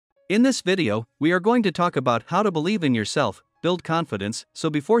In this video, we are going to talk about how to believe in yourself, build confidence. So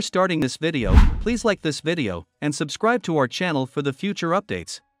before starting this video, please like this video and subscribe to our channel for the future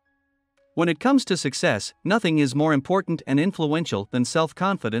updates. When it comes to success, nothing is more important and influential than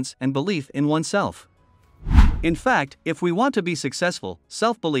self-confidence and belief in oneself. In fact, if we want to be successful,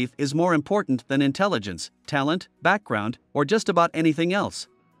 self-belief is more important than intelligence, talent, background, or just about anything else.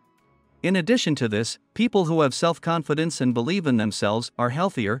 In addition to this, people who have self-confidence and believe in themselves are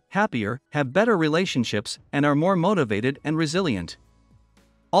healthier, happier, have better relationships, and are more motivated and resilient.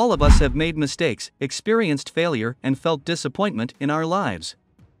 All of us have made mistakes, experienced failure, and felt disappointment in our lives.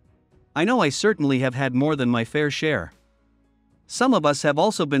 I know I certainly have had more than my fair share. Some of us have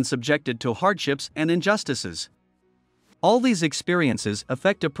also been subjected to hardships and injustices. All these experiences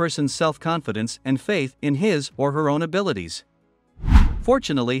affect a person's self-confidence and faith in his or her own abilities.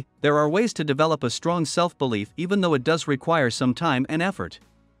 Fortunately, there are ways to develop a strong self-belief even though it does require some time and effort.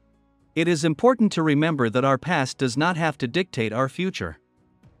 It is important to remember that our past does not have to dictate our future.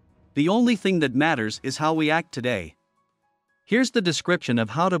 The only thing that matters is how we act today. Here's the description of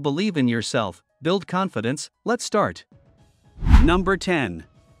how to believe in yourself, build confidence. Let's start. Number 10.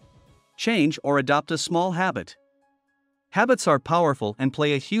 Change or adopt a small habit. Habits are powerful and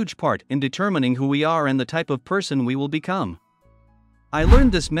play a huge part in determining who we are and the type of person we will become. I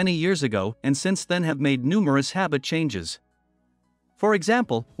learned this many years ago and since then have made numerous habit changes. For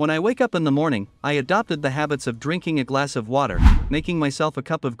example, when I wake up in the morning, I adopted the habits of drinking a glass of water, making myself a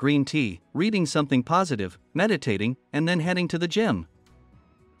cup of green tea, reading something positive, meditating, and then heading to the gym.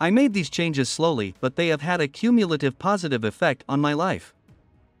 I made these changes slowly, but they have had a cumulative positive effect on my life.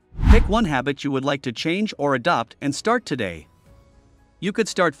 Pick one habit you would like to change or adopt and start today. You could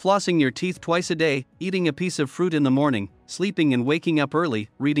start flossing your teeth twice a day, eating a piece of fruit in the morning, sleeping and waking up early,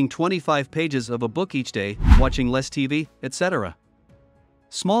 reading 25 pages of a book each day, watching less TV, etc.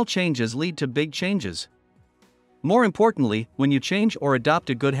 Small changes lead to big changes. More importantly, when you change or adopt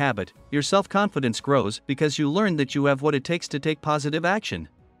a good habit, your self-confidence grows because you learn that you have what it takes to take positive action.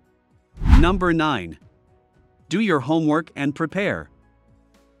 Number 9. Do your homework and prepare.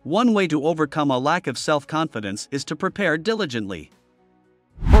 One way to overcome a lack of self-confidence is to prepare diligently.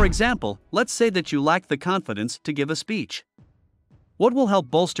 For example, let's say that you lack the confidence to give a speech. What will help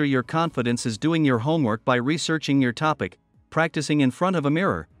bolster your confidence is doing your homework by researching your topic, practicing in front of a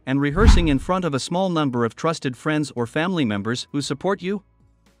mirror, and rehearsing in front of a small number of trusted friends or family members who support you.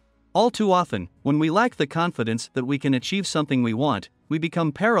 All too often, when we lack the confidence that we can achieve something we want, we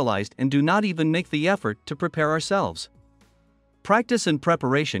become paralyzed and do not even make the effort to prepare ourselves. Practice and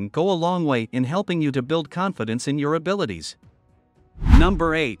preparation go a long way in helping you to build confidence in your abilities.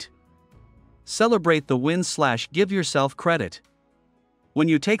 Number 8. Celebrate the wins/give yourself credit. When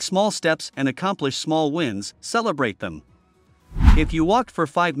you take small steps and accomplish small wins, celebrate them. If you walked for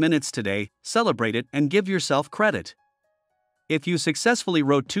 5 minutes today, celebrate it and give yourself credit. If you successfully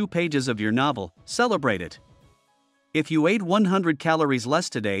wrote 2 pages of your novel, celebrate it. If you ate 100 calories less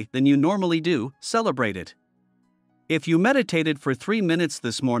today than you normally do, celebrate it. If you meditated for 3 minutes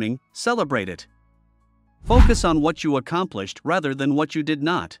this morning, celebrate it. Focus on what you accomplished rather than what you did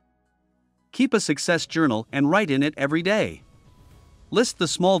not. Keep a success journal and write in it every day. List the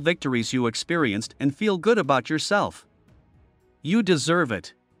small victories you experienced and feel good about yourself. You deserve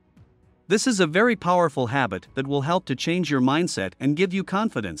it. This is a very powerful habit that will help to change your mindset and give you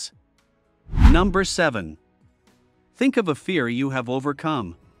confidence. Number 7. Think of a fear you have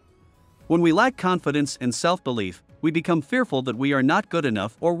overcome. When we lack confidence and self-belief, we become fearful that we are not good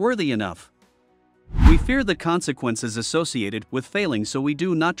enough or worthy enough. We fear the consequences associated with failing, so we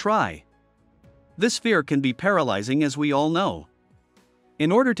do not try. This fear can be paralyzing, as we all know. In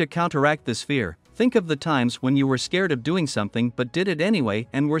order to counteract this fear, think of the times when you were scared of doing something but did it anyway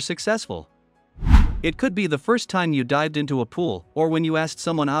and were successful. It could be the first time you dived into a pool, or when you asked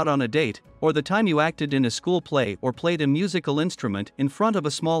someone out on a date, or the time you acted in a school play or played a musical instrument in front of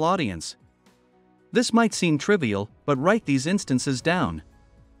a small audience. This might seem trivial, but write these instances down.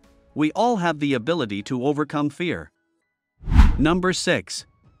 We all have the ability to overcome fear. Number 6.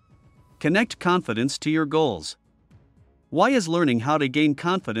 Connect confidence to your goals. Why is learning how to gain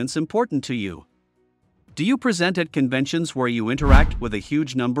confidence important to you? Do you present at conventions where you interact with a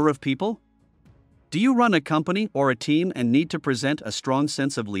huge number of people? Do you run a company or a team and need to present a strong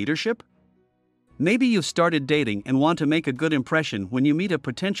sense of leadership? Maybe you've started dating and want to make a good impression when you meet a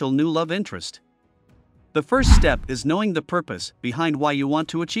potential new love interest. The first step is knowing the purpose behind why you want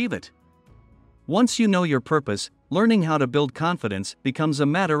to achieve it. Once you know your purpose, learning how to build confidence becomes a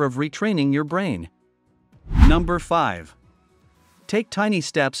matter of retraining your brain. Number 5. Take tiny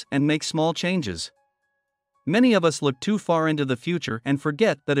steps and make small changes. Many of us look too far into the future and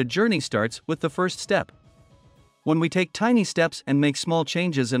forget that a journey starts with the first step. When we take tiny steps and make small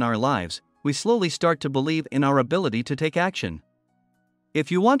changes in our lives, we slowly start to believe in our ability to take action. If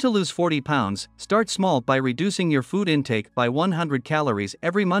you want to lose 40 pounds, start small by reducing your food intake by 100 calories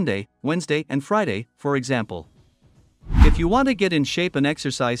every Monday, Wednesday, and Friday, for example. If you want to get in shape and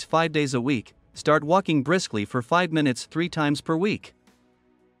exercise 5 days a week, start walking briskly for 5 minutes 3 times per week.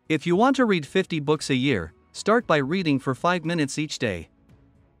 If you want to read 50 books a year, start by reading for 5 minutes each day.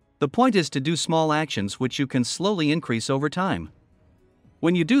 The point is to do small actions which you can slowly increase over time.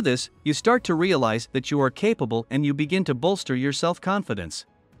 When you do this, you start to realize that you are capable and you begin to bolster your self-confidence.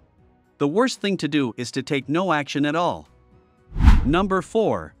 The worst thing to do is to take no action at all. Number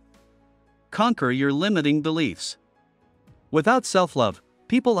 4. Conquer your limiting beliefs. Without self-love,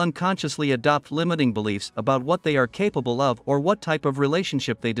 people unconsciously adopt limiting beliefs about what they are capable of or what type of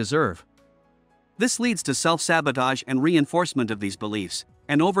relationship they deserve. This leads to self-sabotage and reinforcement of these beliefs,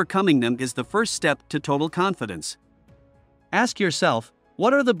 and overcoming them is the first step to total confidence. Ask yourself,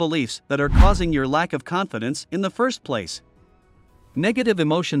 what are the beliefs that are causing your lack of confidence in the first place? Negative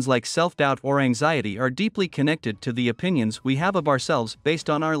emotions like self-doubt or anxiety are deeply connected to the opinions we have of ourselves based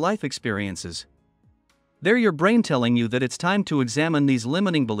on our life experiences. They're your brain telling you that it's time to examine these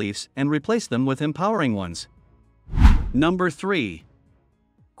limiting beliefs and replace them with empowering ones. Number 3.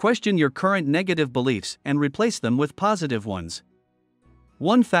 Question your current negative beliefs and replace them with positive ones.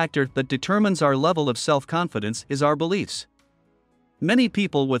 One factor that determines our level of self-confidence is our beliefs. Many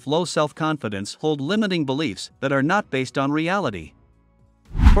people with low self-confidence hold limiting beliefs that are not based on reality.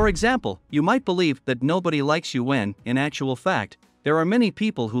 For example, you might believe that nobody likes you when, in actual fact, there are many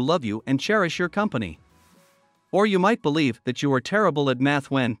people who love you and cherish your company. Or you might believe that you are terrible at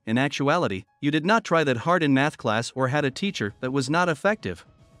math when, in actuality, you did not try that hard in math class or had a teacher that was not effective.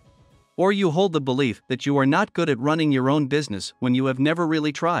 Or you hold the belief that you are not good at running your own business when you have never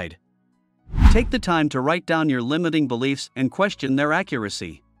really tried. Take the time to write down your limiting beliefs and question their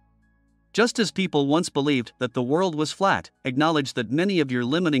accuracy. Just as people once believed that the world was flat, acknowledge that many of your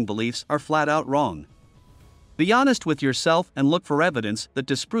limiting beliefs are flat out wrong. Be honest with yourself and look for evidence that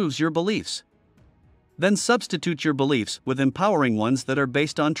disproves your beliefs. Then substitute your beliefs with empowering ones that are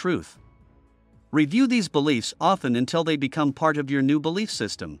based on truth. Review these beliefs often until they become part of your new belief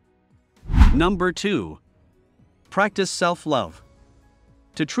system. Number 2. Practice self-love.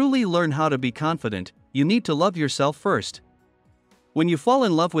 To truly learn how to be confident, you need to love yourself first. When you fall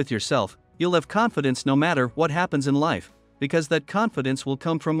in love with yourself, you'll have confidence no matter what happens in life, because that confidence will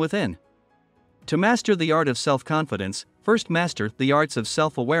come from within. To master the art of self-confidence, first master the arts of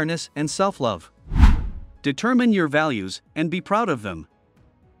self-awareness and self-love. Determine your values and be proud of them.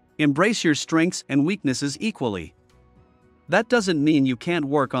 Embrace your strengths and weaknesses equally. That doesn't mean you can't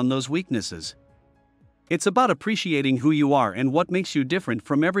work on those weaknesses. It's about appreciating who you are and what makes you different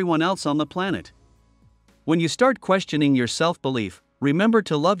from everyone else on the planet. When you start questioning your self-belief, remember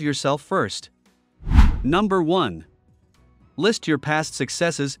to love yourself first. Number 1. List your past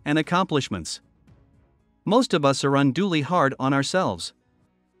successes and accomplishments. Most of us are unduly hard on ourselves.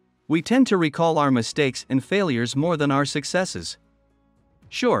 We tend to recall our mistakes and failures more than our successes.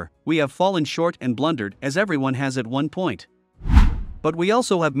 Sure, we have fallen short and blundered as everyone has at one point. But we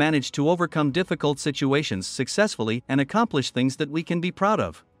also have managed to overcome difficult situations successfully and accomplish things that we can be proud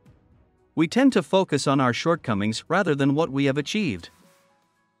of. We tend to focus on our shortcomings rather than what we have achieved.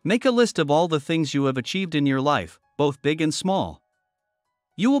 Make a list of all the things you have achieved in your life, both big and small.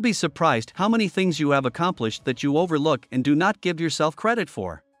 You will be surprised how many things you have accomplished that you overlook and do not give yourself credit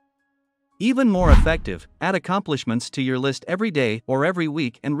for. Even more effective, add accomplishments to your list every day or every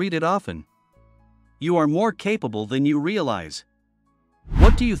week and read it often. You are more capable than you realize.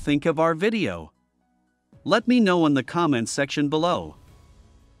 What do you think of our video? Let me know in the comments section below.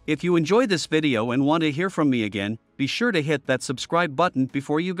 If you enjoy this video and want to hear from me again, be sure to hit that subscribe button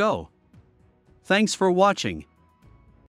before you go. Thanks for watching.